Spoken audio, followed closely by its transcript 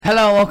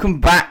Hello,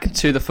 welcome back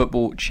to the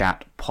Football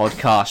Chat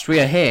podcast. We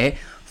are here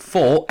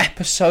for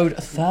episode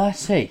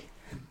 30.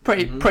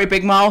 Pretty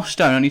big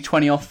milestone, only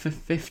 20 off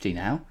 50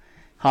 now.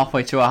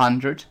 Halfway to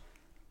 100.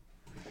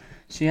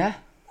 So yeah.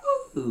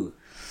 Ooh.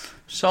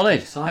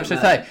 Solid. Episode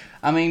 30.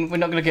 I mean, we're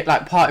not going to get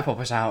like party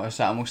poppers out or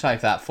something. We'll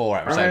save that for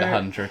episode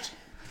 100.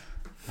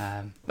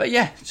 But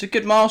yeah, it's a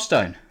good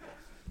milestone.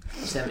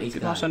 70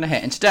 Good milestone to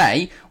hit. And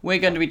today, we're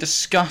going to be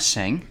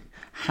discussing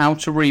how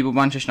to rebuild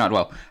Manchester United.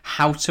 Well,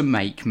 how to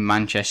make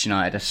Manchester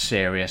United a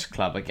serious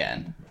club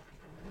again.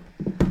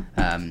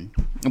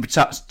 It'll be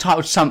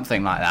titled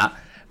something like that.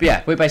 But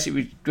yeah, we're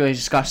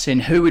discussing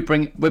who we'd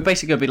bring. We're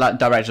basically going to be like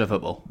directors of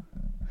football.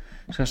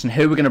 Discussing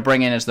who we're going to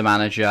bring in as the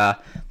manager,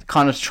 the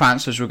kind of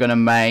transfers we're going to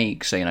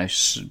make, so,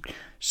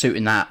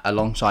 suiting that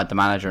alongside the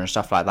manager and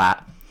stuff like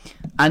that.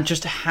 And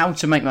just how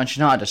to make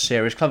Manchester United a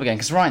serious club again.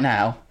 Because right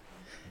now,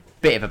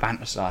 bit of a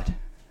banter side.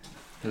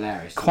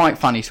 Hilarious. Quite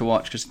funny to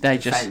watch because they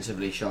just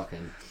Defensively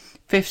shocking.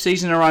 5th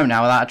season in a row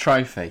now without a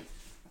trophy.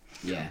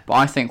 Yeah. But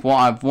I think what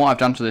I've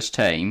done to this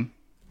team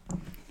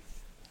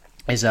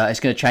is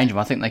it's going to change them.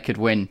 I think they could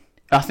win.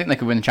 I think they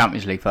could win the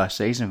Champions League first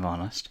season. If I'm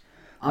honest,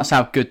 that's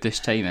how good this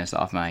team is that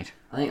I've made.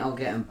 I think I'll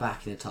get them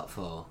back in the top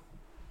 4.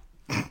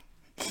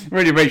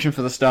 Really reaching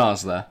for the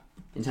stars there.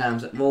 In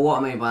terms of, well,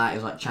 what I mean by that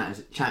is like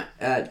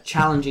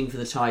challenging for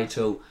the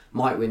title,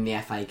 might win the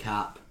FA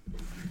Cup.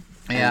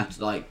 Yeah. And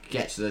like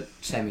get to the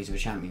semis of the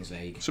Champions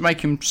League. So make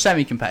him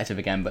semi-competitive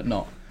again, but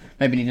not.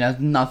 Maybe need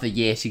another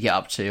year to get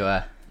up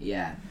to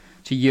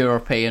to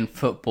European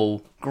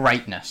football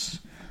greatness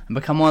and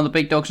become one of the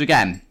big dogs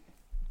again.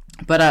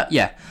 But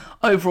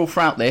overall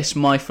throughout this,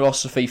 my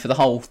philosophy for the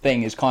whole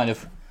thing is kind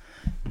of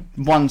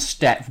one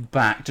step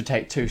back to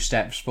take 2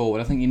 steps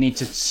forward. I think you need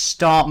to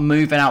start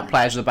moving out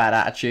players with a bad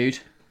attitude,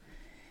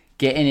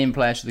 getting in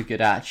players with a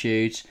good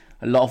attitude,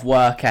 a lot of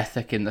work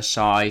ethic in the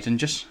side, and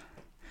just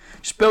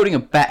building a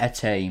better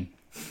team.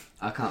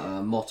 I can't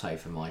a motto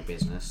for my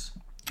business.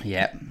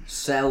 Yep.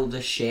 Sell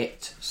the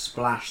shit,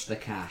 splash the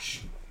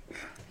cash.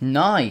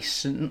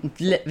 Nice.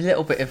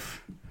 Little bit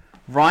of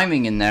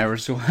rhyming in there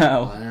as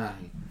well. I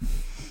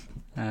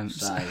know.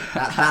 So and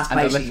that's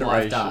basically what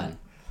I've alliteration. done.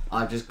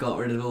 I've just got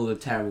rid of all the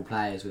terrible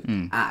players with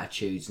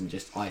attitudes and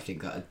just I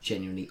think that are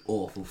genuinely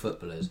awful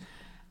footballers,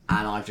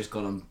 and I've just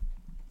gone and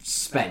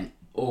spent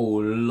a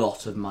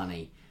lot of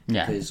money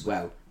because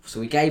so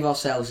we gave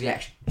ourselves the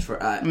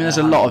extra. I mean, there's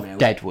a lot of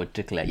deadwood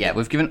to clear. Yeah,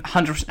 we've given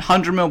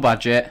 100 mil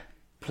budget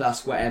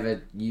plus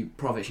whatever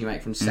profits you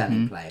make from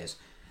selling players.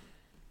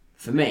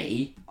 For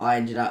me, I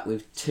ended up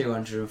with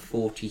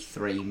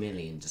 243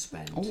 million to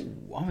spend. Oh,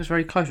 I was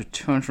very close with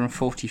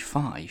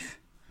 245.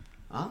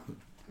 Oh.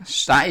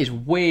 That is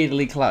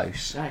weirdly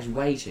close. That is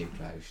way too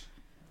close.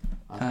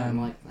 I don't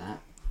like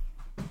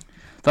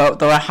that.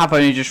 Though I have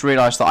only just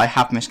realised that I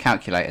have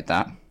miscalculated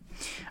that,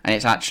 and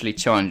it's actually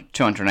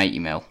 280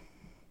 mil.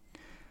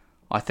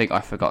 I think I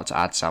forgot to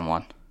add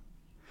someone.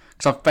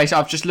 Because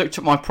I've just looked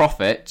at my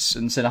profits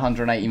and said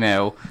 180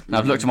 mil, and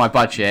I've looked at my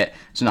budget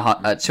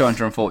and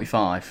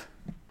 245.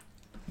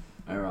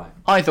 Alright.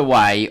 Either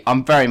way,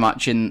 I'm very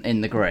much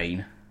in the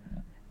green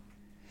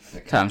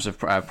in terms of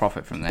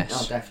profit from this.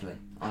 Oh, definitely.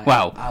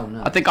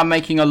 I think I'm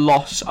making a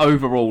loss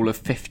overall of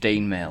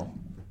 15 mil.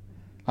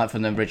 Like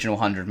from the original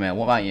 100 mil.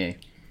 What about you?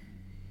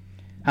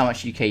 How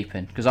much are you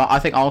keeping? Because I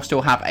think I'll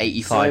still have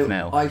 85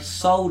 mil. I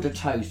sold a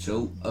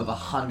total of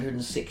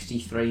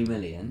 163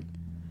 million.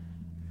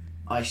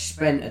 I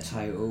spent a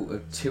total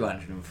of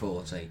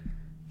 240.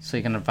 So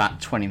you're going to have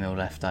about 20 mil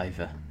left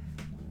over.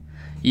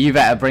 You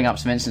better bring up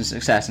some instant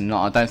success, and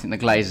I don't think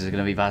the Glazers are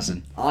going to be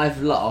buzzing.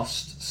 I've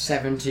lost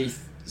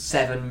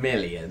 77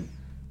 million.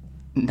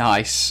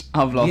 Nice.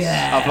 I've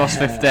lost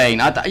 15.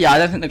 I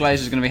don't think the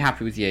Glazers are going to be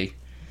happy with you.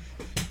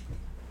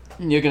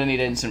 You're going to need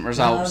instant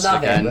results I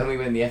love again. it when we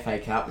win the FA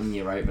Cup and the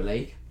Europa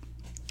League.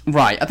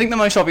 Right. I think the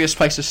most obvious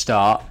place to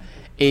start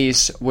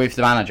is with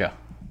the manager.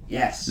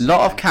 Yes. A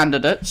lot of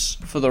candidates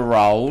for the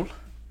role.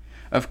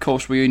 Of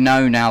course, we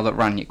know now that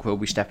Rangnick will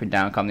be stepping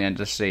down come the end of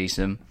the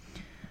season.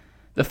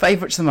 The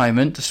favourites at the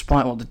moment,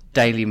 despite what the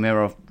Daily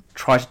Mirror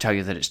tried to tell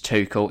you that it's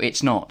Tuchel,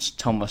 it's not.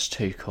 Thomas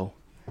Tuchel.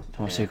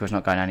 Tuchel's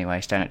not going anywhere.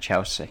 He's staying at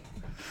Chelsea.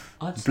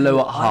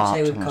 Blue at heart.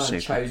 I'd say we've Thomas kind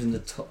of Tuchel. chosen the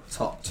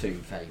top 2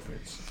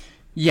 favourites.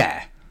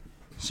 Yeah.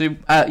 So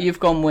you've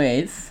gone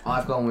with...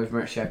 I've gone with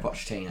Mauricio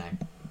Pochettino.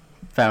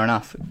 Fair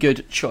enough.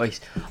 Good choice.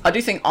 I do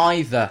think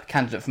either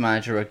candidate for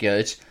manager are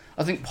good.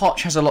 I think Poch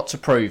has a lot to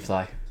prove,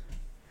 though.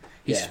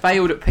 He's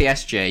failed at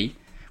PSG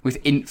with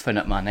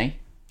infinite money.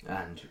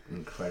 And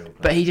incredible.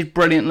 But he did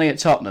brilliantly at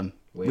Tottenham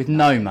with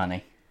no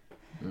money.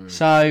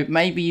 So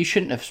maybe you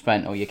shouldn't have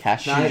spent all your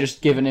cash. You should have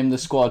just given him the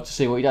squad to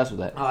see what he does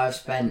with it. I've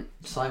spent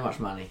so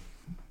much money.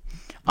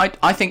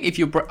 I think if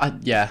you're... I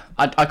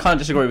kind of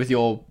disagree with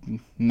your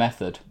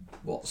method.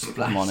 What,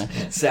 splash? I'm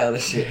honest. Sell the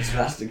shit,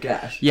 splash the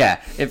cash.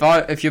 Yeah,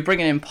 if you're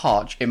bringing in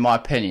Poch, in my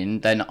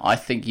opinion, then I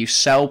think you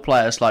sell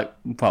players like,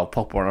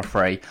 Pogba on a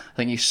free. I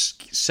think you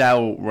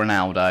sell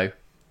Ronaldo.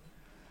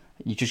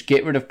 You just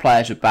get rid of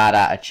players with bad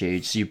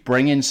attitudes. You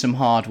bring in some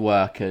hard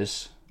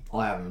workers.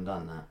 I haven't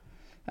done that.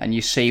 and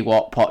you see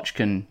what Poch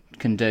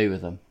can do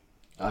with them.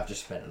 I've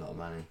just spent a lot of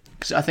money.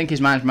 Because I think his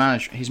man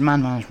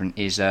management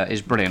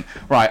is brilliant.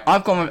 Right,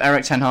 I've gone with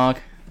Erik Ten Hag.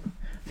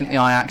 I think the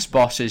Ajax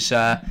boss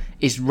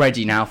is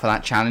ready now for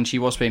that challenge. He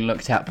was being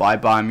looked at by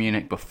Bayern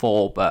Munich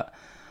before, but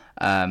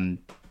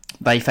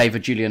they favour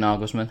Julian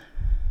Nagelsmann.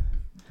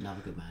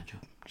 Another good manager.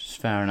 Which is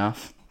fair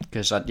enough,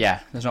 because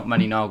there's not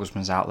many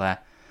Nagelsmanns out there.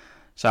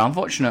 So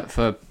unfortunate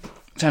for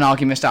Ten Hag,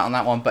 he missed out on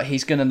that one, but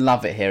he's going to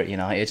love it here at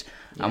United,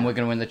 and we're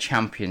going to win the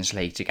Champions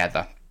League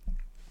together.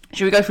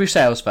 Should we go through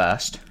sales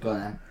first? Go on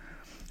then.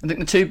 I think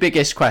the two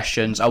biggest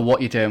questions are what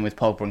you're doing with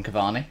Pogba and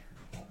Cavani.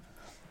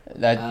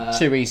 They're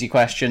two easy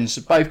questions,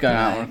 both going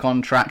out on a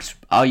contract.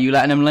 Are you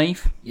letting them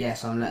leave?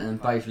 Yes, I'm letting them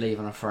both leave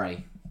on a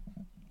free.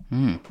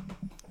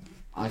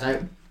 I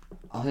don't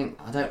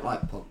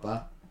like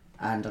Pogba,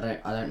 and I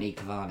don't need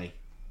Cavani.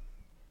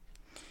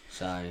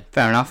 So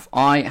fair enough.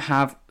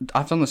 I've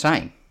done the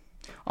same.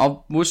 I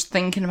was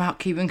thinking about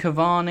keeping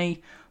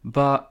Cavani,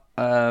 but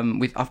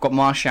I've got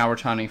Martial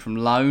returning from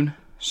loan,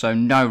 so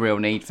no real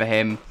need for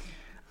him.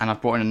 And I've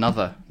brought in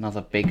another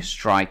big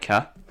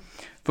striker.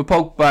 For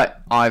Pogba,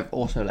 I've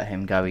also let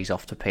him go. He's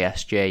off to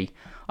PSG.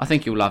 I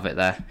think you'll love it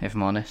there, if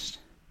I'm honest.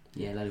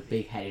 Yeah, a lot of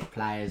big-headed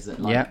players that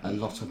like a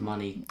lot of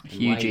money.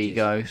 Huge wages.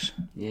 egos.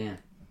 Yeah.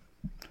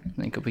 I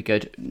think it'll be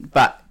good.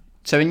 But,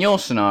 so in your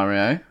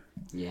scenario,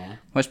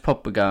 where's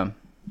Pogba going?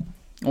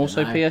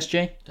 Also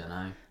PSG? Don't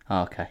know.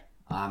 Oh, okay.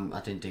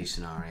 I didn't do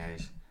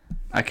scenarios.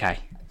 Okay.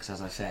 Because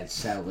as I said,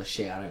 sell the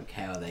shit. I don't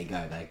care where they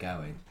go. They're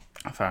going.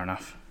 Fair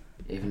enough.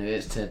 Even if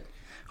it's to...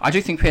 I do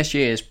think PSG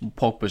is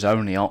Pogba's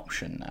only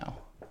option now.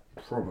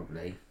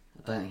 Probably.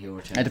 I don't think he'll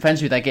return. It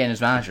depends who they get in as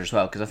manager as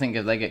well, because I think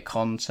if they get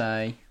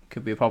Conte,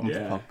 could be a problem for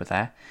Pogba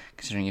there,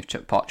 considering you've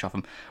took Poch off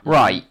him.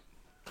 Right.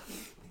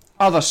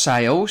 Other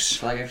sales.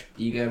 Shall I go?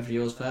 You going for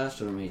yours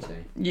first, or me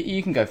too?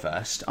 You can go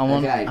first. I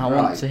want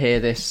to hear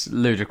this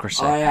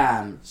ludicrousy. I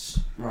am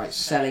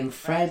selling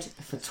Fred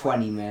for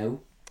 20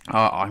 mil.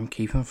 I'm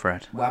keeping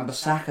Fred.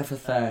 Wan-Bissaka for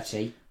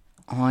 30.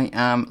 I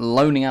am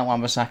loaning out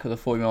Wan-Bissaka with a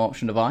 40 mil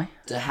option to buy.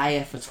 De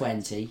Gea for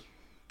 20.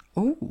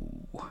 Ooh,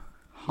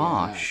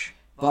 harsh.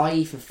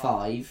 Bailly for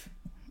 5.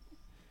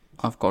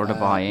 I've got rid of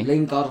Bailly.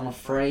 Lingard on a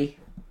free.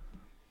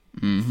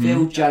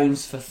 Phil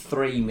Jones for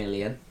 3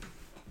 million.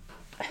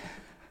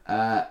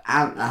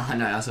 I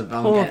know that's a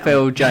bum. Poor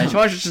Phil Jones.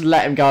 Why don't you just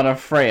let him go on a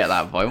free at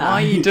that point? Why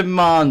are you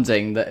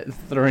demanding that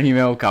 3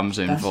 mil comes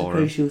in that's for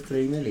him? That's a crucial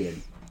 3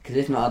 million. Because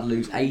if not, I'd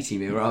lose 80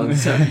 mil rather than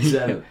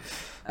 77.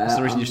 That's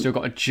the reason you've still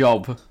got a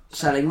job.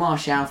 Selling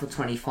Martial for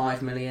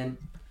 25 million.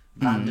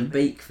 Van der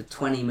Beek for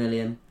 20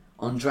 million.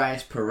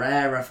 Andreas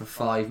Pereira for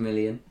 5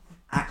 million.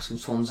 Axel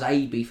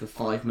Swanzaby for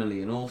 5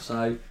 million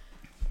also.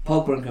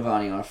 Pogba and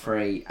Cavani on a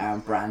free.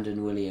 And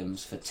Brandon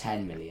Williams for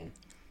 10 million.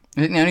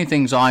 I think the only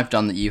things I've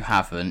done that you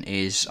haven't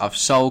is I've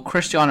sold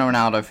Cristiano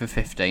Ronaldo for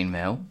 15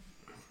 mil.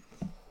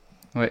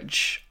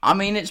 Which, I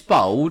mean, it's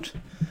bold.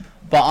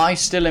 But I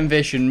still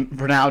envision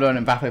Ronaldo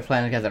and Mbappe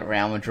playing together at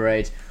Real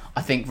Madrid.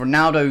 I think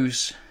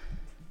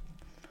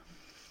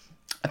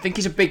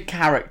he's a big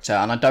character,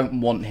 and I don't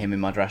want him in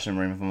my dressing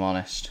room, if I'm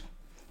honest.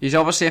 He's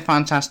obviously a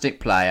fantastic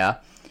player,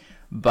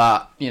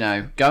 but,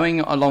 going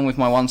along with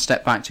my 1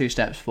 step back, 2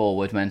 steps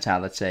forward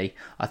mentality,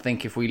 I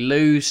think if we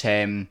lose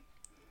him,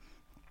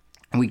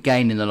 we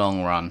gain in the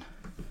long run.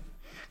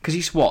 Because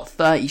he's,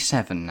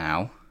 37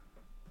 now?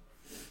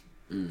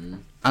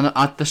 And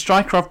the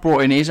striker I've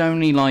brought in is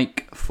only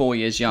 4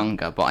 years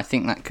younger, but I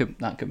think that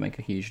could make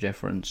a huge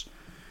difference.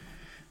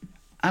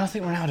 And I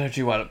think Ronaldo will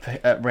do well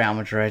at Real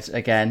Madrid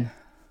again.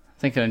 I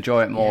think he'll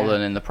enjoy it more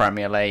than in the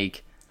Premier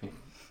League.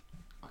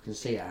 I can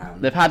see it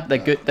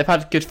happening. They've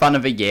had good fun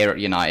of a year at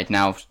United.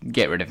 Now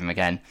get rid of him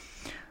again.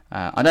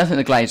 I don't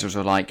think the Glazers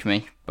will like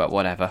me, but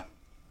whatever.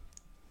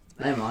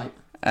 They might.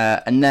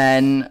 And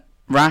then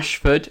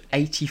Rashford,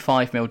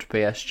 85 mil to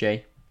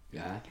PSG.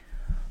 Yeah.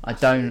 I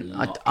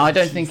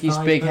don't think he's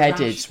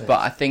big-headed,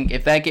 but I think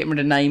if they're getting rid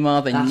of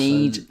Neymar,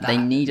 they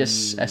need a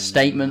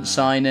statement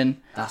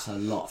signing. That's a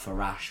lot for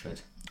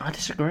Rashford. I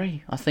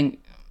disagree. I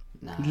think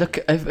look,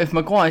 if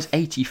Maguire's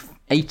 80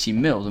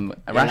 mil, then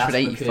Rashford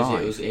 85.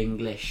 Because it was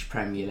English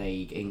Premier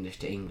League, English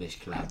to English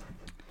club.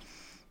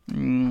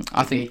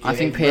 I think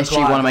PSG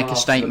want to make a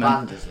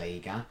statement.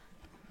 Bundesliga,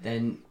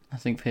 then I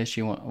think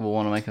PSG will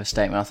want to make a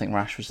statement. I think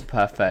Rashford's the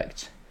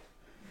perfect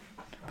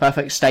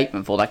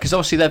statement for that, because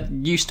obviously they're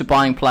used to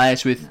buying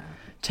players with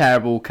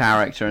terrible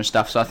character and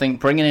stuff. So I think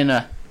bringing in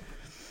a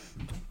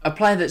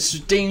player that's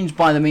deemed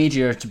by the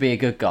media to be a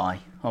good guy,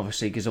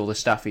 obviously because all the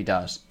stuff he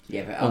does,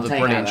 but all the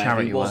brilliant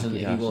charity work he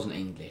does. If he wasn't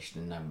English,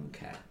 then no one would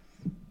care.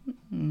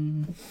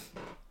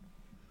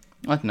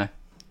 I don't know.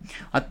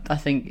 I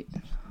think.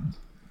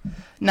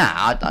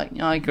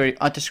 I agree.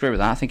 I disagree with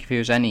that. I think if he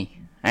was any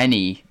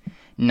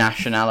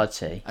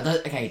nationality,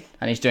 and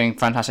he's doing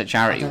fantastic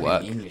charity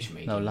work,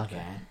 they'll love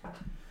it.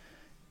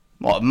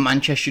 What, a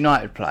Manchester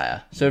United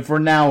player? So if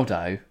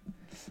Ronaldo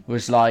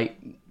was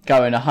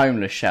going to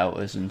homeless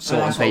shelters and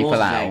sorting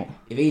people out,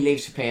 if he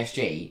leaves for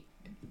PSG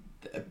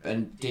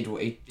and did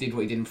what he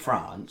did in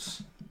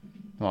France,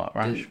 What,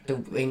 Rash?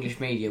 The English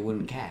media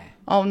wouldn't care.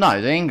 Oh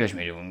no, the English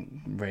media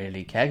wouldn't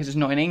really care because it's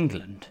not in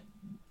England.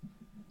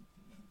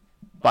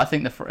 But I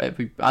think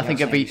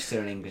it'd be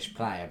still an English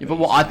player. Yeah,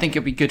 but I think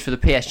it'd be good for the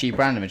PSG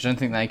brand image. I don't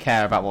think they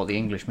care about what the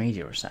English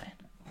media are saying.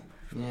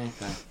 Yeah,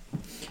 okay.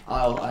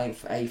 I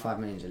think 85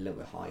 million is a little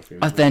bit high for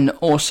him. I've then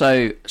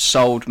also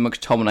sold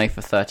McTominay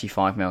for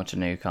 35 mil to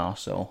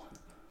Newcastle.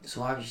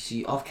 So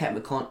I've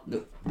kept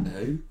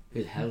who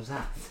the hell's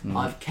that?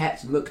 I've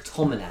kept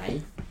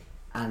McTominay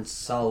and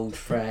sold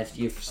Fred.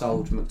 You've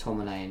sold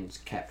McTominay and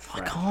kept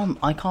Fred.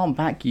 I can't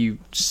back you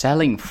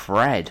selling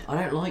Fred. I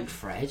don't like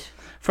Fred.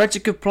 Fred's a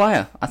good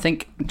player. I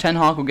think Ten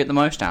Hag will get the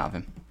most out of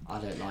him. I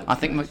don't like. I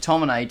think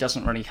McTominay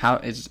doesn't really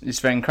have is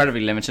very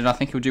incredibly limited. I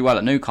think he'll do well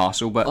at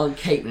Newcastle, but I'm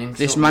keeping him.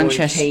 This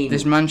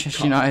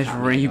Manchester United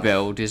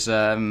rebuild is it's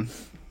going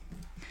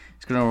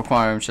to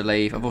require him to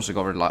leave. I've also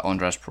got rid of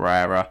Andres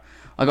Pereira.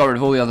 I got rid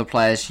of all the other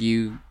players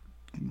you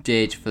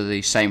did for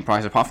the same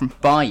price, apart from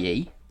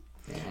Bailly,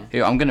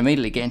 who I'm going to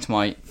immediately get into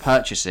my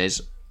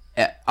purchases.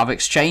 I've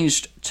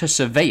exchanged to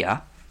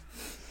Sevilla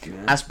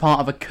as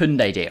part of a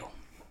Koundé deal.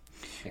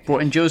 Okay.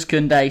 Brought in Jules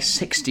Koundé,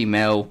 60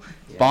 mil.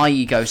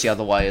 Bailly goes the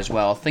other way as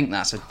well. I think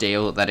that's a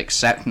deal that they'd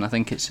accept, and I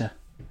think it's a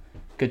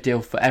good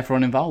deal for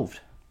everyone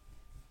involved.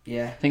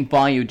 Yeah. I think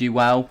Bailly will do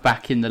well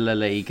back in the La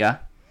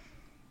Liga.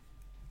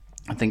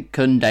 I think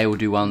Koundé will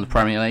do well in the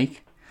Premier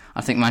League.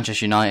 I think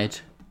Manchester United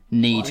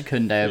need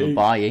Koundé over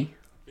Bailly.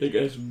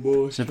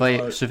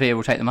 Sevilla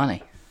will take the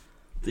money.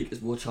 I think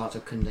there's more chance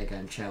of Koundé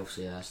going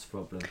Chelsea. That's the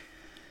problem.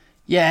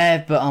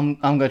 Yeah, but I'm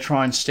going to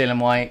try and steal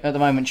him away. At the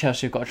moment,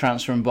 Chelsea have got a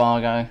transfer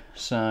embargo,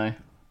 so...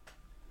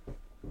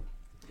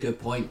 Good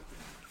point.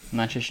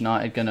 Manchester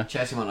United going to...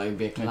 Chelsea might not even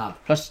be a club.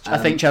 Plus, I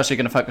think Chelsea are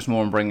going to focus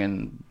more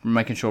on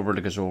making sure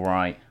Rudiger's all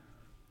right.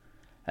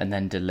 And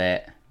then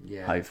delete,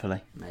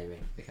 hopefully. Maybe.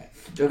 Okay.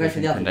 Do you want to go for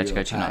the other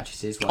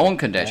purchases? I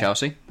want Koundé at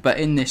Chelsea, but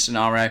in this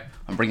scenario,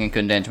 I'm bringing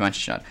Koundé into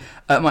Manchester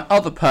United. My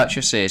other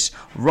purchase is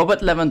Robert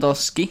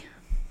Lewandowski,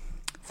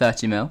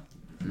 30 mil.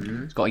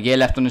 He's got a year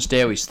left on his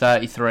deal. He's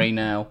 33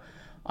 now.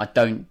 I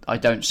don't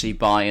see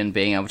Bayern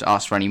being able to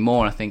ask for any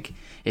more. And I think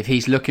if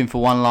he's looking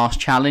for one last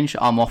challenge,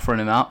 I'm offering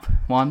him up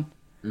one.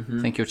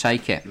 I think he'll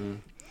take it.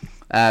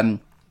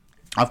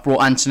 I've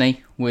brought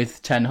Anthony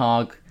with Ten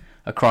Hag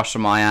across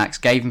from Ajax.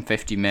 Gave him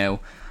 50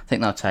 mil. I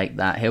think they'll take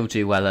that. He'll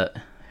do well at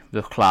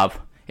the club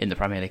in the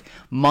Premier League.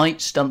 Might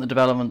stunt the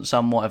development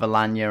somewhat of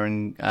Alanya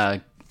and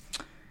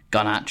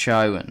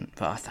Garnacho,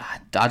 but I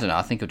don't know.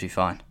 I think he'll do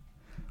fine.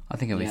 I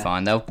think he'll be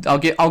fine.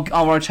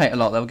 I'll rotate a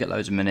lot. They'll get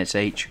loads of minutes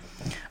each.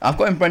 I've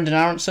got him Brendan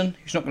Aronson.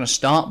 He's not going to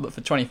start, but for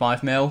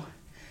 25 mil,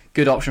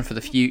 good option for the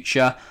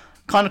future.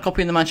 Kind of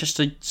copying the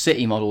Manchester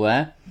City model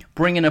there.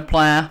 Bringing a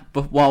player,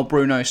 but while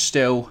Bruno's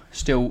still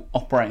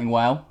operating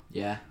well.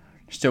 Yeah.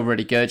 Still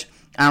really good.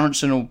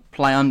 Aronson will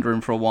play under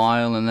him for a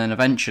while, and then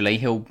eventually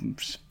he'll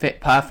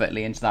fit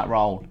perfectly into that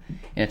role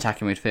in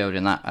attacking midfield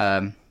in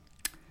that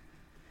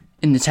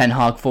in the Ten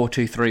Hag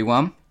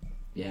 4-2-3-1.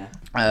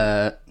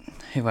 Yeah.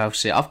 Who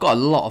else here? I've got a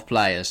lot of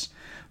players.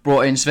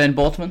 Brought in Sven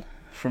Botman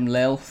from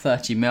Lille,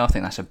 30 mil. I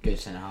think that's a good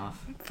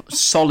centre-half.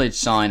 Solid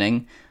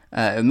signing.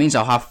 It means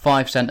I'll have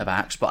 5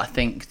 centre-backs, but I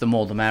think the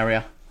more the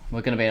merrier.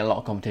 We're going to be in a lot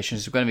of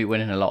competitions. We're going to be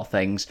winning a lot of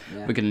things. Yeah.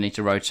 We're going to need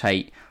to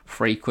rotate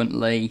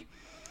frequently.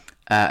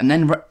 And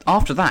then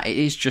after that, it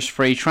is just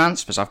free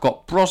transfers. I've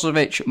got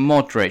Brozovic,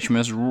 Modric,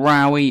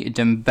 Mazraoui,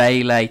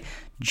 Dembele,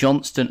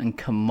 Johnston and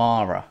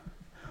Kamara.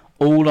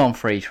 All on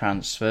free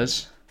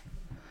transfers.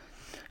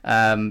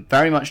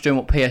 Very much doing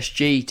what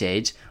PSG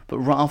did, but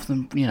rather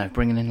than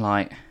bringing in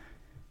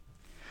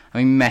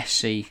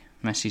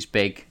Messi's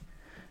big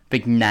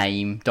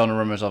name.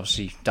 Donnarumma's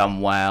obviously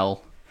done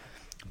well,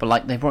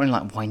 but they brought in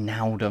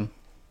Wijnaldum.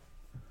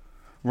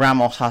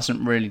 Ramos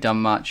hasn't really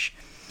done much,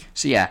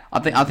 so yeah, I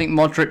think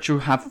Modric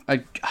will have I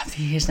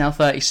think he's now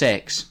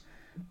 36,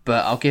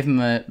 but I'll give him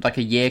a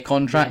year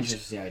contract.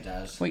 Just see how he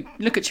does. Wait,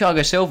 look at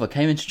Thiago Silva,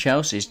 came into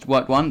Chelsea, he's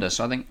worked wonders.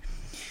 So I think.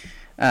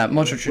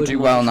 Modric should do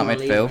well in that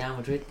midfield. Real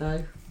Madrid,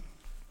 though?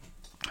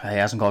 He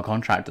hasn't got a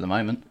contract at the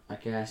moment. I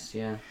guess,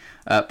 yeah.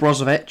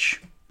 Brozovic,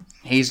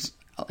 he's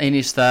in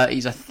his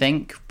 30s, I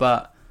think,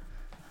 but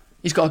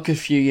he's got a good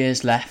few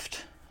years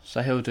left,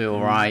 so he'll do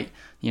all right.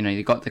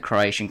 You've got the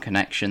Croatian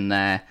connection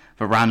there.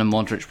 Varane and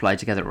Modric play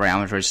together at Real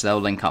Madrid, so they'll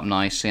link up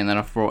nicely. And then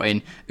I've brought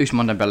in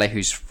Ousmane Dembele,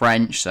 who's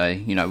French, so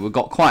we've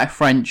got quite a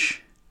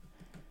French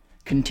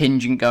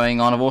contingent going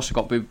on. I've also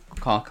got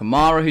Bukayo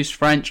Kamara, who's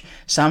French.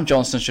 Sam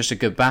Johnston's just a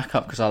good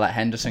backup because I let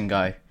Henderson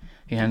go.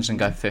 Henderson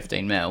go for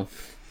 15 mil.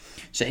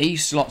 So he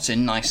slots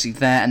in nicely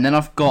there. And then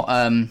I've got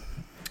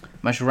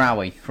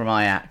Mazraoui from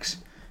Ajax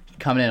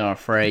coming in on a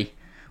free.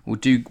 Will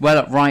do well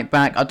at right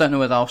back. I don't know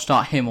whether I'll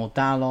start him or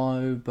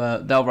Dalot,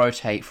 but they'll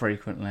rotate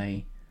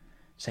frequently.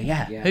 So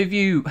yeah. Who've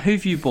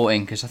you bought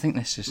in? Because I think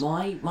this is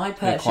my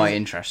purchase, quite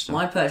interesting.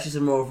 My purchase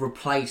are more of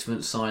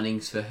replacement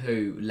signings for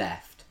who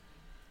left.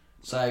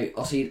 So,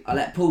 obviously, I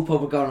let Paul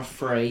Pogba go on a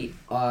free.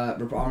 I'm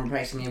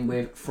replacing him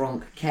with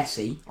Franck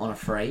Kessie on a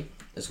free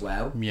as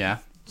well. Yeah.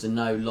 So,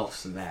 no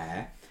loss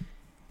there.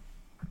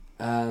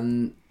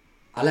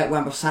 I let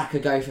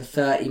Wan-Bissaka go for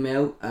 30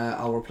 mil.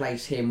 I'll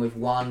replace him with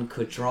one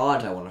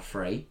Cuadrado on a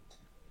free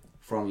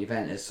from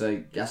Juventus,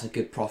 so that's a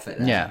good profit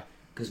there. Yeah.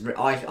 Because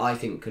I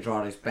think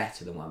Cuadrado's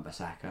better than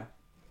Wan-Bissaka.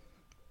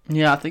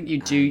 Yeah, I think you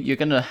do. You're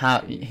going to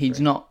have...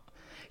 He's not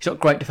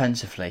great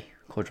defensively,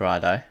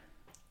 Cuadrado.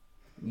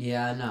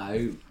 Yeah, I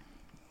know.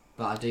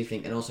 But I do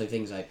think, and also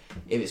things like,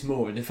 if it's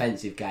more of a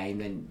defensive game,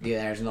 then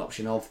there's an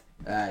option of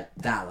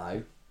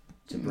Dalot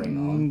to bring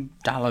on.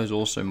 Dallow's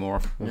also more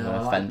of an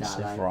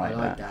offensive right I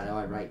like Dalot.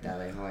 I rate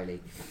Dalot highly.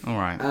 All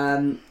right.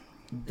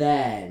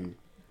 Then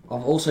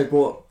I'm also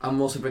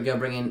going to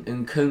bring in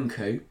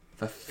Nkunku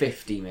for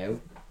 50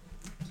 mil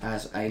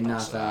as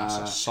another That's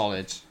a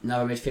solid.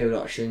 Another midfield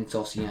option. To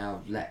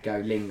also let go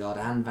Lingard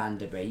and Van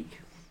der Beek.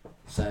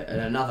 So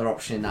another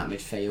option in that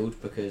midfield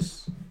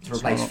because to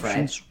replace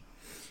Fred.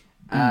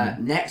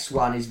 Next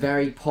one is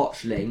very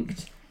Poch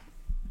linked.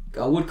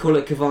 I would call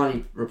it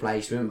Cavani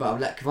replacement, but I've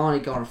let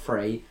Cavani go on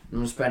free, and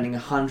I'm spending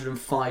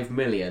 105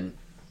 million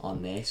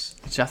on this.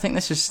 So I think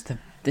this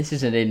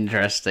is an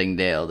interesting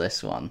deal.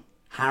 This one,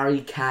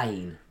 Harry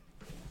Kane.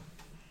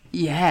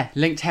 Yeah,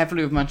 linked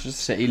heavily with Manchester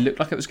City. Looked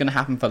like it was going to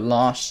happen for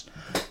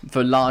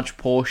large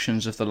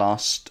portions of the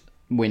last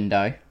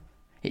window.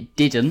 It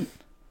didn't.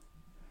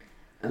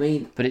 I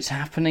mean, but it's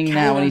happening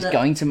now, and he's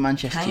going to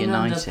Manchester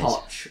United. Kane under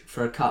Poch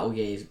for a couple of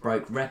years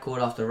broke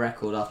record after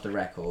record after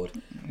record.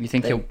 You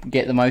think he'll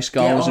get the most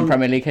goals in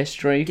Premier League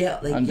history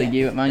under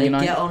you at Man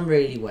United? They get on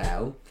really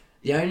well.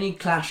 The only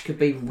clash could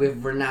be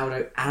with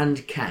Ronaldo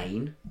and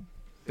Kane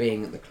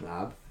being at the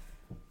club,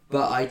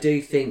 but I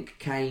do think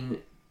Kane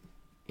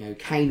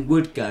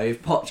would go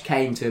if Poch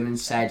came to him and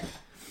said,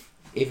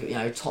 if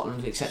Tottenham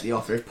would accept the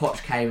offer. If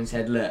Poch came and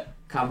said, "Look,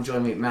 come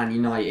join me at Man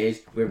United.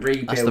 We're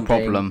rebuilding. That's the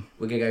problem.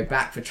 We're going to go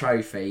back for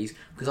trophies."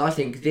 Because I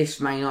think this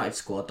Man United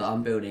squad that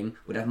I'm building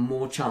would have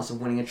more chance of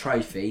winning a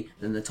trophy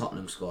than the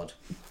Tottenham squad.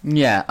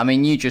 Yeah, I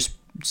mean, you just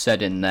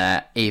said in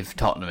there, if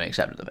Tottenham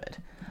accepted the bid.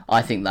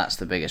 I think that's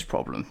the biggest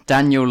problem.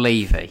 Daniel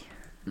Levy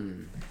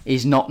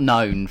is not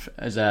known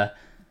as a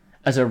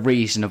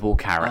reasonable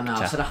character. I know,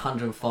 I said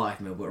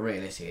 105 mil, but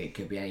realistically it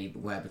could be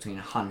anywhere between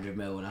 100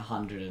 mil and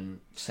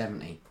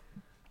 170.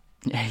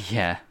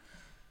 Yeah.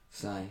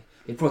 So...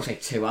 He'd probably say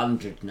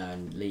 200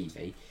 knowing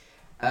Levy.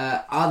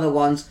 Other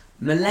ones,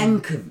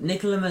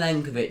 Nikola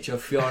Milenkovic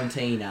of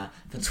Fiorentina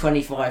for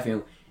 25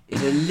 mil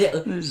is a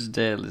little... This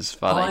deal is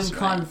funny. I'm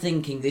kind of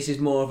thinking this is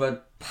more of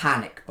a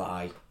panic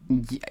buy.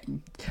 Yeah.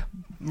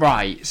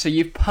 Right, so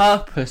you've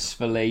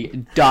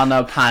purposefully done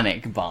a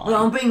panic buy.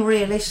 Well, I'm being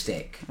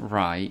realistic.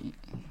 Right.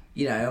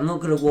 I'm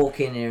not going to walk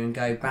in here and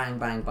go bang,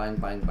 bang, bang,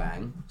 bang,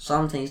 bang.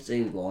 Some things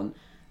do want...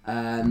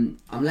 I'm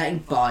letting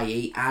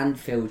Bailly and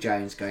Phil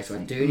Jones go, so I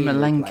do need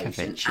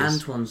Milenkovic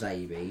Antoine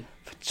Zabi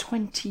for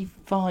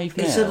 25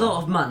 mil. It's a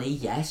lot of money,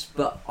 yes,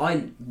 but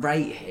I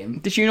rate him.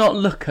 Did you not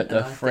look at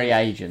the free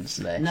agents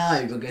list?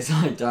 No, because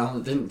I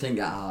didn't think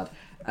that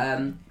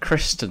hard.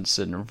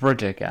 Christensen,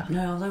 Rudiger.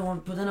 No, I don't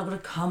want, but they're not going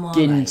to come on.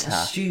 Ginter.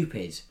 That's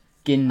stupid.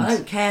 Ginter. I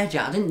don't care,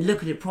 Jack. I didn't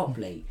look at it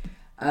properly.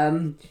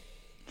 He'll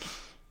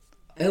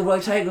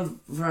rotate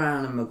with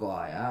Varane and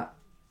Maguire.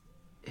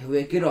 He'll be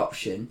a good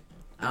option.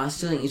 And I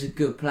still think he's a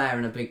good player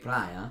and a big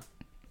player.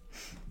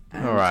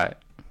 Alright.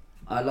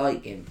 I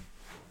like him.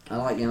 I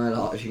like him a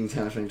lot, as you can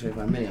tell,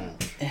 25 million.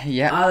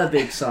 Yeah. Other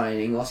big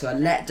signing, also I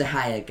let De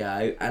Gea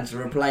go, and to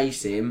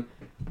replace him,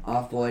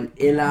 I've bought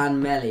Ilan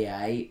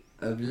Meslier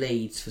of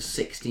Leeds for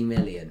 60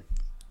 million.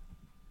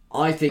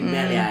 I think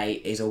Meslier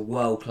is a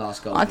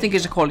world-class goalkeeper. I think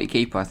he's a quality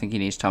keeper. I think he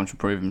needs time to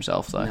prove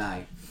himself, though.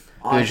 No.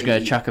 We're just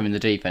going to chuck him in the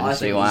deep end and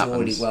see what happens. I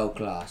think he's already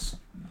world-class.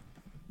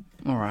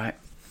 Alright.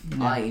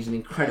 Yeah. I think he's an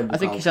incredible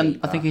goalkeeper.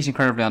 I think he's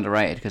incredibly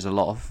underrated because a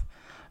lot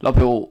of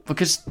people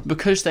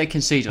because they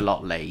concede a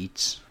lot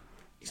leads.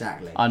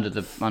 Exactly. Under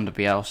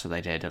Bielsa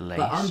they did at least.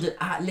 But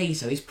at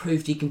least he's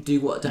proved he can do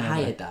what De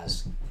Gea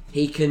does.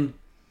 He can,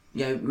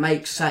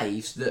 make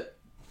saves that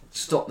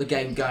stop the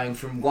game going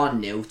from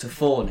 1-0 to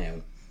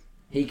 4-0.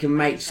 He can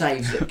make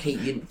saves that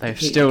keep you.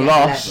 They've still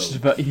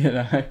lost, level.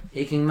 But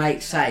he can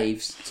make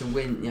saves to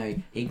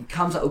win. He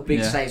comes up with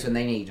big saves when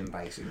they need them,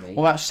 basically.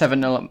 What about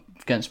 7-0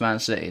 against Man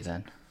City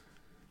then?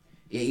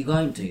 Yeah, he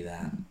won't do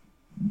that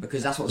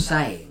because that's what I'm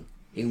saying.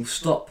 He will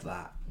stop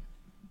that.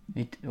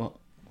 What?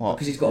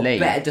 Because he's got a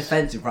better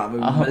defensive right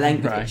with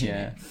Milenkovic. Right,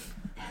 yeah.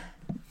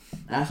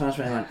 That's what I'm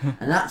spending on.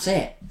 And that's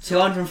it.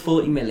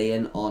 240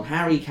 million on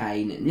Harry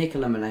Kane,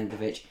 Nikola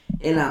Milenkovic,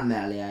 Ilan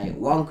Meslier,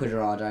 Juan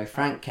Cuadrado,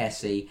 Frank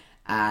Kessie,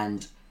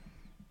 and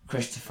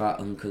Christopher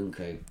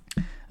Nkunku.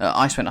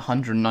 I spent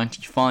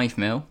 195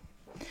 mil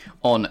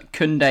on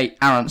Koundé,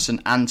 Aronson,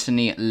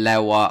 Anthony,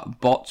 Lewa,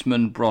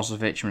 Botman,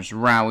 Brozovic,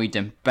 Mazraoui,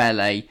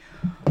 Dembele,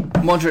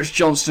 Modric,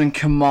 Johnson, and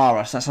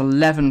Kamara. So that's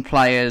 11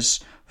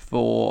 players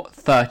for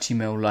 30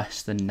 mil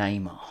less than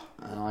Neymar.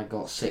 And I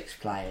got 6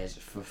 players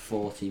for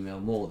 40 mil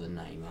more than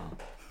Neymar.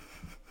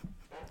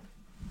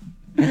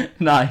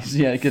 Nice,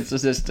 yeah, good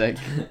statistic.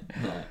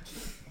 Right.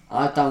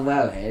 I've done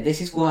well here.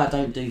 This is why I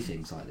don't do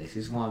things like this.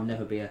 This is why I'll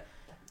never be a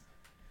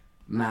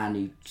man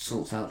who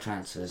sorts out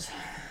transfers.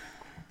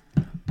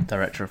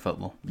 Director of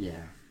football.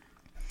 Yeah.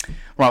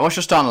 Right, what's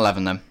your starting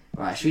 11 then?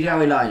 Right, should we go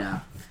with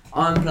lineup?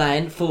 I'm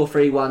playing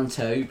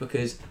 4-3-1-2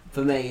 because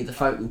for me the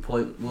focal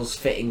point was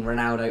fitting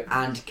Ronaldo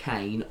and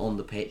Kane on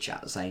the pitch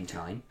at the same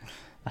time.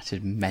 That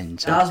is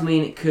mental. Does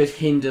mean it could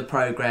hinder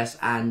progress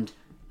and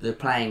the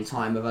playing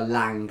time of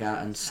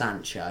Alanga and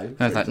Sancho.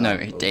 No,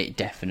 it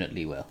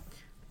definitely will.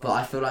 But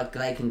I feel like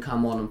they can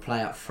come on and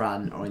play up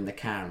front or in the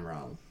cam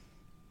role.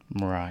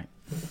 Right.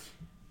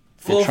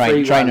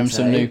 4-3-1-2. Them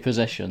some new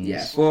positions.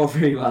 Yeah,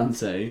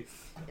 4-3-1-2.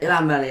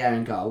 Ilan Melio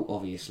in goal,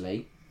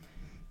 obviously.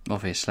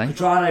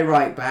 Cuadrado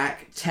right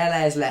back,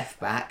 Tellez left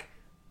back,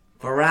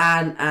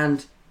 Varane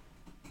and...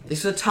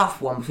 This is a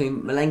tough one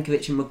between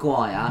Milenkovic and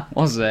Maguire.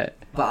 Was it?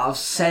 But I've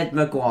said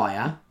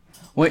Maguire.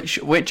 Which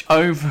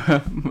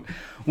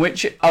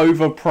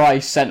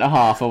overpriced centre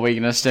half are we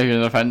going to stick in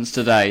the defence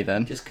today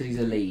then? Just because he's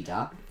a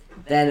leader.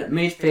 Then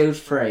midfield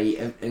 3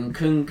 and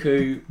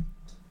Nkunku.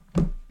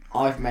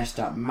 I've messed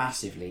up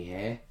massively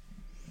here.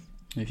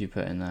 Who have you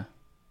put in there?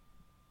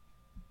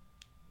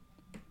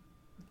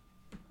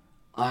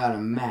 I got a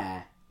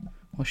mare.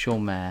 What's your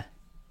mare?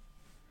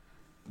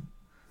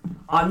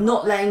 I'm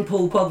not letting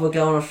Paul Pogba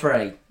go on a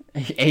free.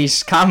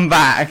 He's come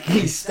back.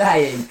 He's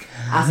staying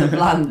as a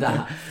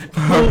blunder.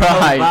 Paul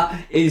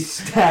Pogba is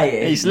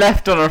staying. He's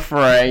left on a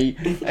free.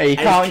 He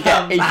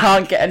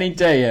can't get any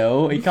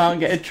deal. He can't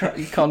get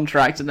a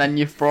contract, and then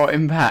you've brought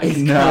him back.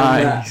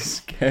 Nice,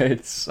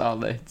 good,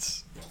 solid.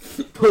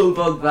 Paul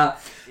Pogba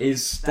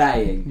is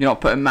staying. You're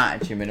not putting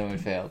Matic in middle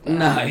midfield?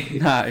 No.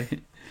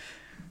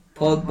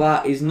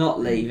 Pogba is not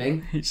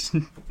leaving.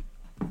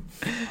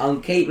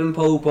 I'm keeping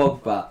Paul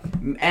Pogba.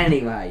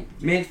 Anyway,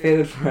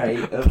 midfield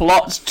 3.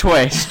 Plot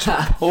twist.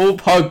 Paul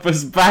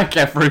Pogba's back,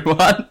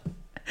 everyone.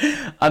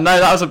 I know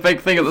that was a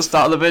big thing at the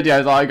start of the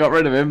video that I got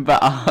rid of him,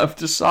 but I've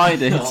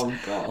decided. Oh,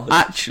 God.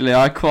 Actually,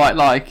 I quite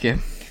like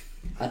him.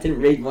 I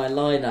didn't read my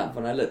lineup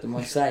when I looked at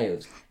my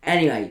sales.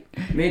 Anyway,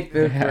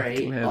 midfield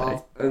 3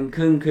 of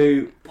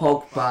Nkunku,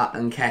 Pogba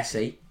and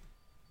Kessie.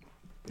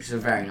 Which is a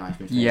very nice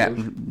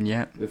midfield.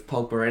 Yeah. With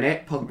Pogba in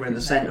it. Pogba in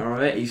the centre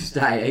of it. He's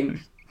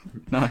staying.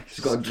 Nice.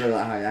 He's got to drill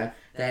that home now.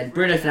 Then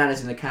Bruno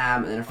Fernandes in the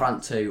cam, and then a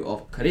front 2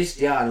 of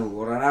Cristiano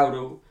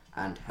Ronaldo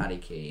and Harry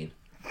Kane.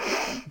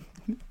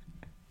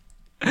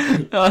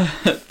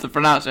 The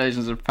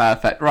pronunciations are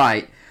perfect.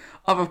 Right.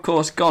 I've of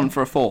course gone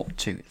for a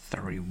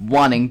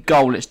 4-2-3-1 in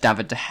goal. It's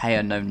David De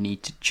Gea. No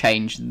need to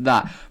change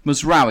that.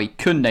 Mazraoui,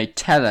 Koundé,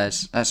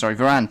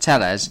 Varane,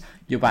 Tellez.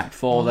 Your back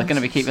four. They're going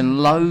to be keeping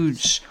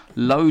loads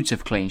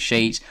of clean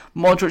sheets.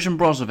 Modric and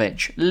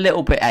Brozovic,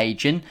 little bit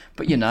aging,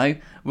 but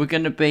we're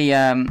going to be.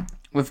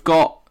 We've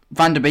got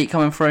Van der Beek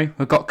coming through.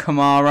 We've got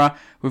Kamara.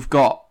 We've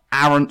got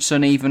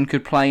Aronson even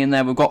could play in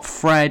there. We've got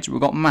Fred.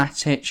 We've got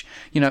Matic.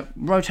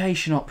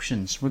 Rotation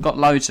options. We've got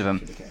loads of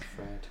them.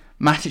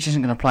 Matic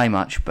isn't going to play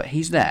much, but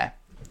he's there.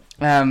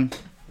 On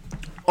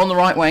the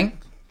right wing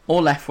or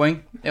left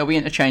wing, it'll be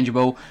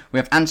interchangeable. We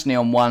have Anthony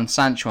on one,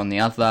 Sancho on the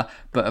other.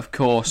 But of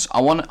course,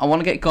 I want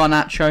to get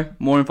Garnacho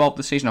more involved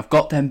this season. I've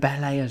got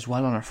Dembele as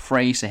well on a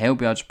free, so he'll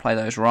be able to play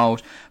those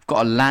roles. I've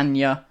got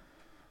Alanya,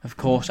 of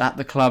course, at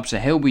the club, so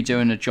he'll be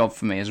doing a job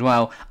for me as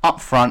well. Up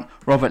front,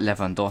 Robert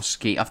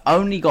Lewandowski. I've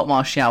only got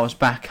Martial as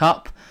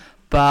backup,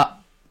 but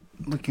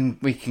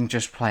we can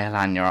just play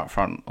Alanya up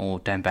front, or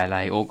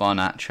Dembele, or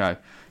Garnacho.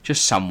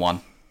 Just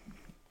someone.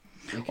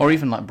 Okay. Or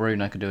even like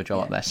Bruno could do a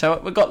job up there. So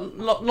we've got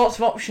lots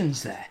of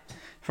options there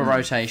for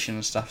rotation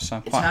and stuff. So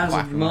I'm quite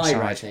happy with my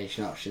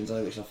rotation options,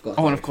 which I've got.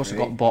 And of course I've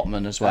got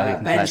Botman as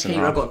well. Bench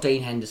keeper, I've got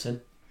Dean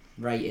Henderson.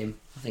 Rate him.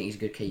 I think he's a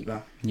good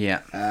keeper.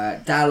 Yeah.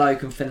 Dalot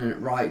can fill in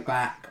at right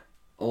back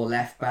or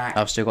left back.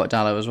 I've still got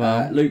Dalot as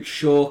well. Luke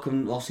Shaw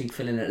can obviously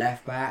fill in at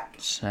left back.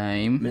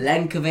 Same.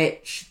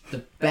 Milenkovic,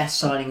 the best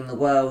signing in the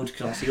world,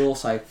 can obviously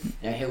also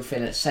he'll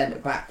fill in at centre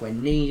back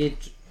when needed.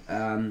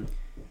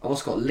 I've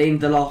also got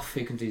Lindelof,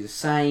 who can do the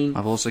same.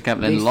 I've also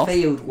kept Lindelof.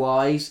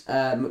 Midfield-wise,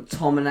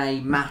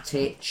 McTominay,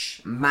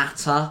 Matic,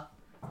 Mata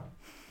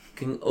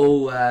can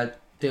all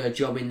do a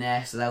job in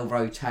there, so they'll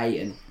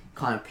rotate and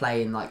kind of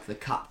play in like the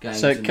cup games.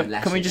 So and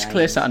can we just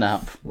clear something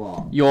up?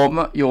 What? Your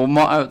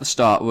motto at the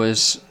start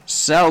was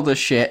sell the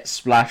shit,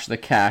 splash the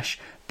cash.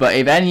 But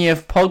if any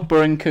of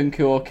Pogba and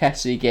Nkunku or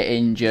Kessie get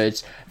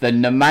injured,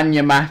 then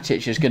Nemanja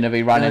Matic is going to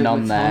be running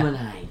on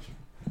there.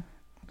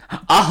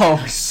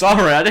 Oh,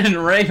 sorry, I didn't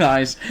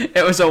realise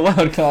it was a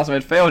world-class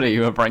midfielder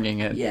you were bringing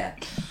in. Yeah,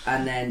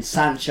 and then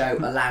Sancho,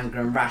 Alanga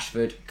and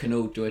Rashford can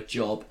all do a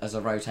job as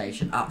a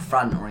rotation up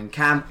front or in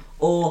cam.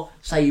 Or,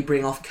 say you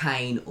bring off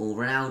Kane or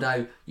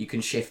Ronaldo, you can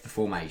shift the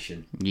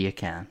formation. You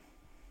can.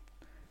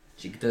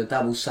 So you can do a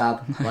double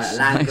sub, like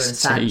Alanga and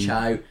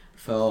Sancho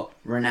for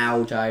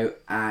Ronaldo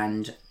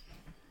and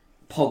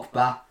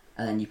Pogba,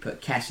 and then you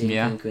put Kessie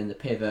and Nkunku in the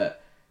pivot,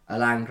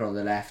 Alanga on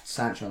the left,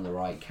 Sancho on the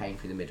right, Kane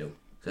through the middle.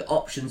 So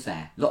options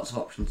there. Lots of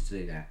options to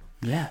do there.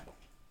 Yeah.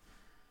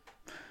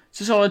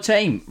 It's a solid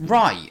team.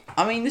 Right.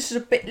 I mean, this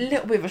is a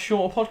little bit of a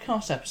shorter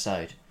podcast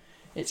episode.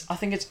 I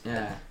think it's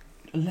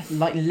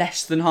like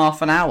less than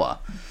half an hour.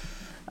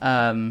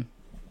 But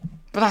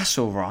that's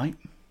all right.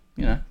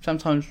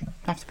 Sometimes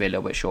have to be a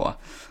little bit shorter.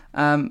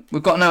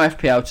 We've got no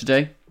FPL to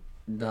do.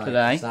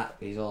 today. That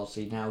is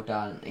obviously now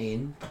done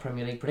in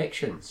Premier League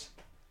predictions.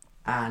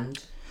 And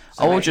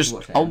I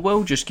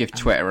will just give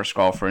Twitter a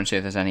scroll through and see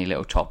if there's any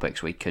little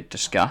topics we could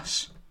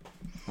discuss.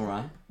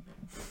 Alright.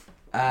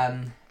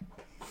 But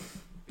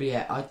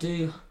yeah, I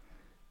do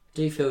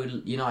feel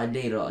United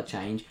need a lot of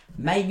change.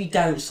 Maybe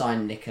don't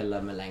sign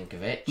Nikola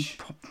Milenkovic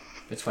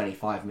for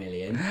 25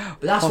 million.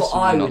 But that's what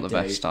I would do. Not the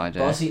best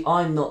idea. But obviously,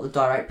 I'm not the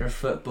director of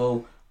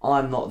football.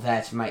 I'm not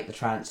there to make the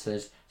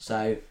transfers.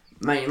 So,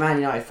 Man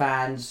United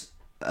fans,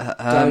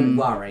 don't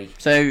worry.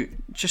 So,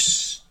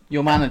 just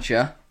your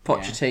manager,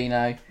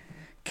 Pochettino,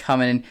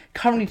 coming in.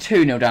 Currently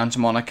 2-0 down to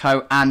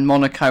Monaco, and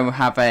Monaco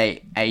have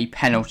a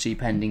penalty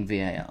pending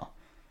VAR.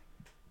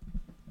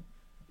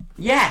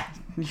 Yeah.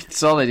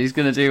 Solid, he's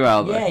going to do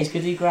well though. Yeah, he's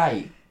going to do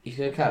great. He's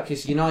going to cut,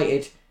 because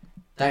United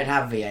don't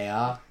have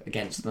VAR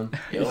against them.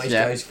 It always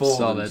goes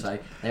for them, so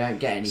they won't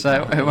get any.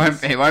 So it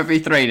won't be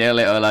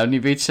 3-0, it'll only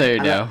be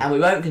 2-0. And we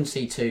won't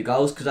concede 2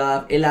 goals because I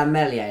have Ilhan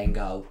Melier in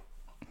goal.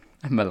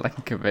 And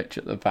Milenkovic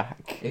at the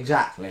back.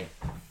 Exactly.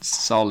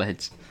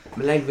 Solid.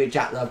 Milenkovic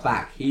at the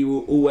back. He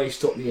will always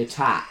stop the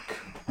attack.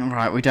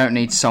 Right, we don't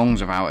need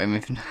songs about him.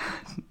 Is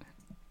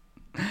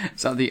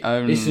that the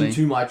only... Listen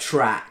to my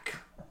track.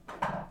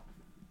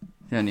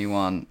 The only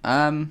one.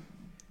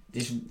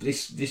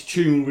 This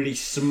tune really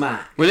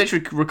smack. We're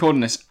literally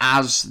recording this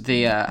as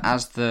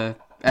the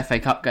FA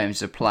Cup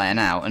games are playing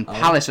out, and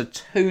Palace are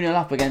 2-0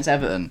 up against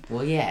Everton.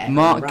 Well, yeah.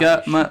 Mark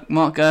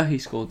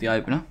Guehi scored the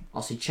opener. I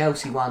see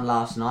Chelsea won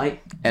last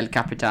night. El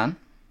Capitan.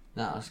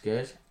 That was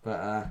good,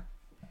 but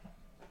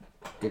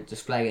good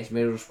display against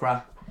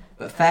Middlesbrough.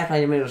 But fair play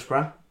to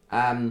Middlesbrough.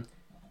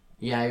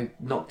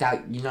 Knocked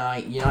out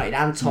United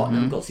and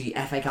Tottenham, got to the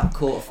FA Cup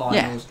quarterfinals.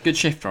 Yeah, good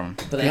shift from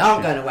them. But they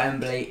aren't going to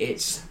Wembley.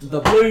 It's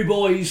the Blue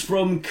Boys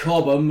from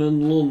Cobham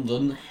and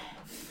London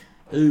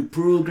who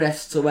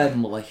progressed to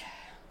Wembley.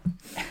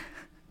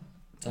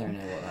 Don't know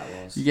what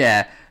that was.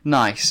 Yeah,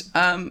 nice.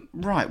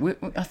 Right,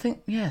 I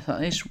think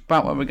that is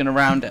about where we're going to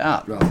round it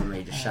up. Rather than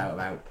me just shout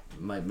about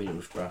my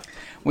Middlesbrough.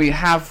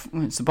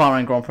 It's the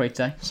Bahrain Grand Prix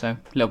today, so a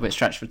little bit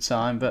stretched for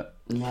time, but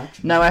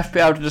no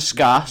FPL to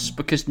discuss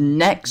because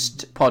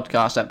next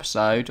podcast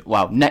episode,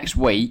 next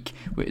week,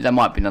 there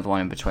might be another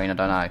one in between, I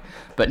don't know,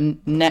 but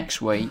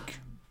next week,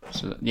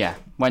 so yeah,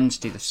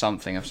 Wednesday the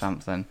something of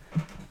something,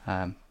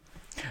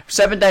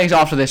 7 days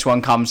after this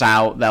one comes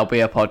out, there'll be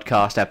a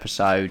podcast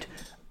episode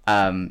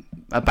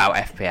about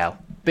FPL.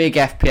 Big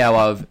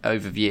FPL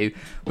overview.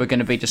 We're going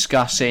to be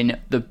discussing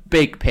the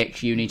big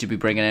picks you need to be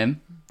bringing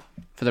in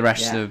for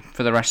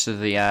the rest of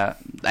the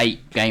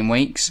 8 game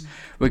weeks.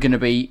 We're going to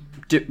be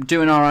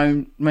doing our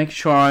own, making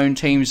sure our own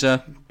teams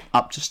are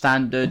up to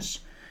standards,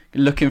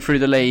 looking through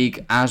the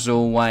league as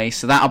always.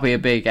 So that'll be a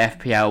big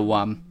FPL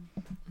one.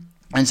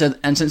 And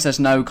since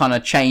there's no kind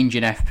of change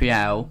in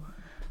FPL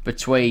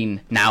between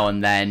now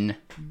and then,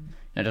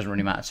 it doesn't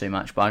really matter too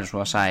much. But I just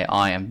want to say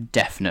I am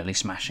definitely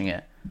smashing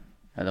it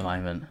at the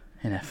moment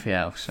in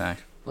FPL. So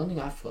one thing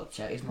I forgot to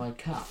check is my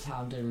cup.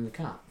 How I'm doing in the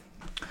cup.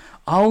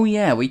 Oh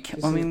yeah,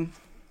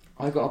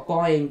 I got a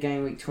buy-in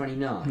game week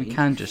 29. We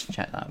can just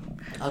check that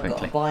I've quickly.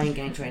 got a buy-in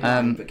game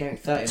 29, but game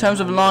 30. In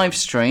terms of live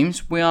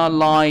streams, we are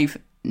live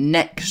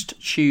next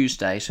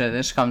Tuesday. So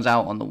this comes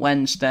out on the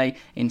Wednesday.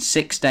 In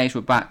 6 days,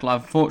 we're back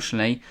live.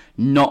 Unfortunately,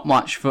 not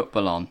much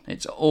football on.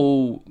 It's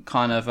all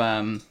kind of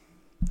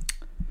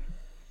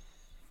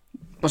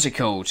what's it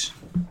called?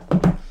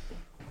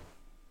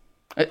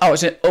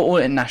 It's all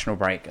international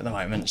break at the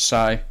moment.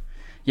 So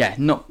yeah,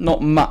 not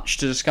much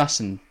to discuss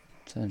in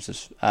terms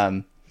of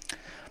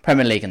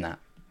Premier League and that,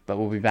 but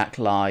we'll be back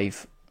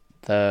live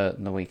the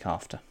week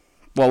after.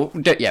 Well,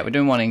 we're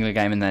doing one England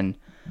game and then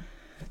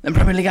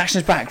Premier League action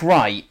is back.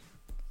 Right,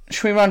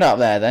 should we round up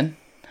there then?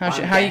 How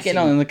are you getting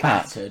on in the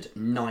cup? Battered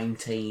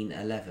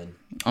 19-11.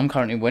 I'm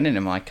currently winning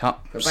in my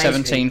cup,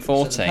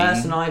 17-14. So the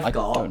person I've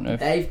got,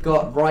 they've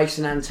got Rice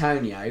and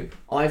Antonio.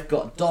 I've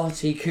got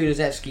Doherty,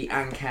 Kulusevski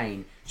and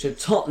Kane. So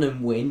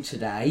Tottenham win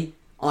today,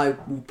 I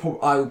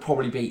will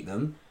probably beat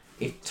them.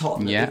 If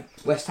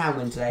West Ham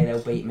win today,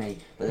 they'll beat me.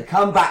 But the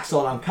comeback's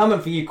on. I'm coming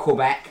for you,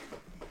 Quebec.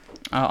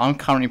 I'm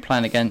currently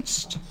playing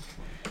against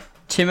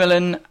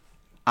Timolan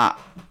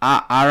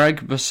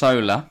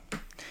Aragbasola.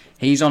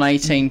 He's on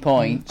 18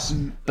 points,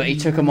 but he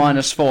took a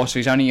 -4, so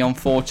he's only on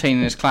 14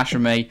 in his clash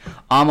with me.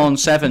 I'm on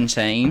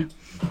 17,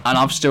 and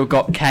I've still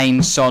got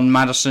Kane, Son,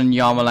 Maddison,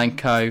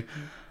 Yarmolenko,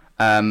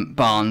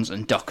 Barnes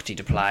and Doherty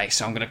to play,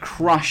 so I'm going to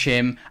crush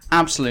him.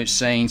 Absolute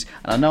scenes.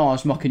 And I know I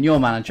was mocking your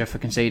manager for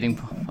conceding.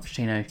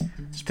 Pochettino,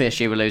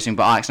 PSG were losing,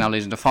 but Ajax now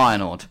losing to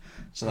Feyenoord.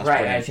 So that's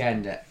great way to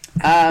end it.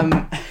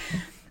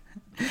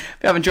 If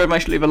you have enjoyed, make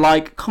sure to leave a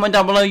like. Comment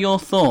down below your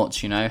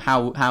thoughts.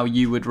 How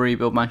you would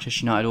rebuild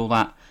Manchester United, all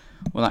that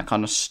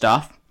kind of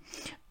stuff.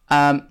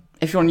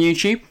 If you're on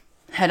YouTube,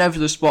 head over to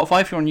the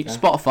Spotify. If you're on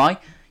Spotify,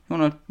 you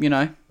want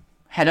to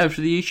head over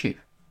to the YouTube.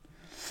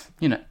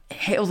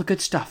 Hit all the good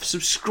stuff.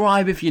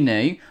 Subscribe if you're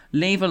new.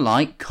 Leave a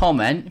like.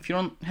 Comment. If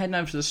you're heading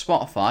over to the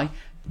Spotify,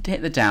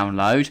 hit the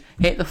download.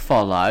 Hit the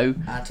follow.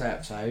 Add to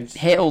episodes.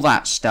 Hit all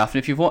that stuff.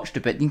 And if you've watched a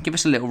bit, then give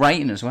us a little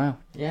rating as well.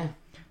 Yeah.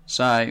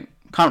 So,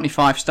 currently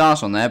 5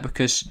 stars on there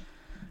because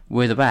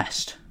we're the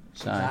best.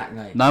 So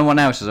exactly. No one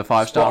else has a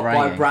 5-star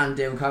rating. Spotify brand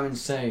deal coming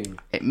soon.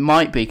 It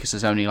might be because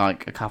there's only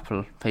like a couple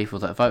of people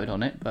that voted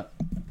on it, but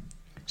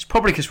it's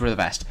probably because we're the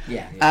best.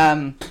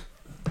 Yeah.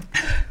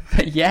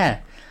 But yeah,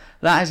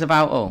 that is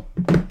about all.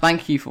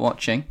 Thank you for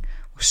watching.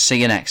 We'll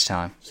see you next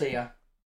time. See ya.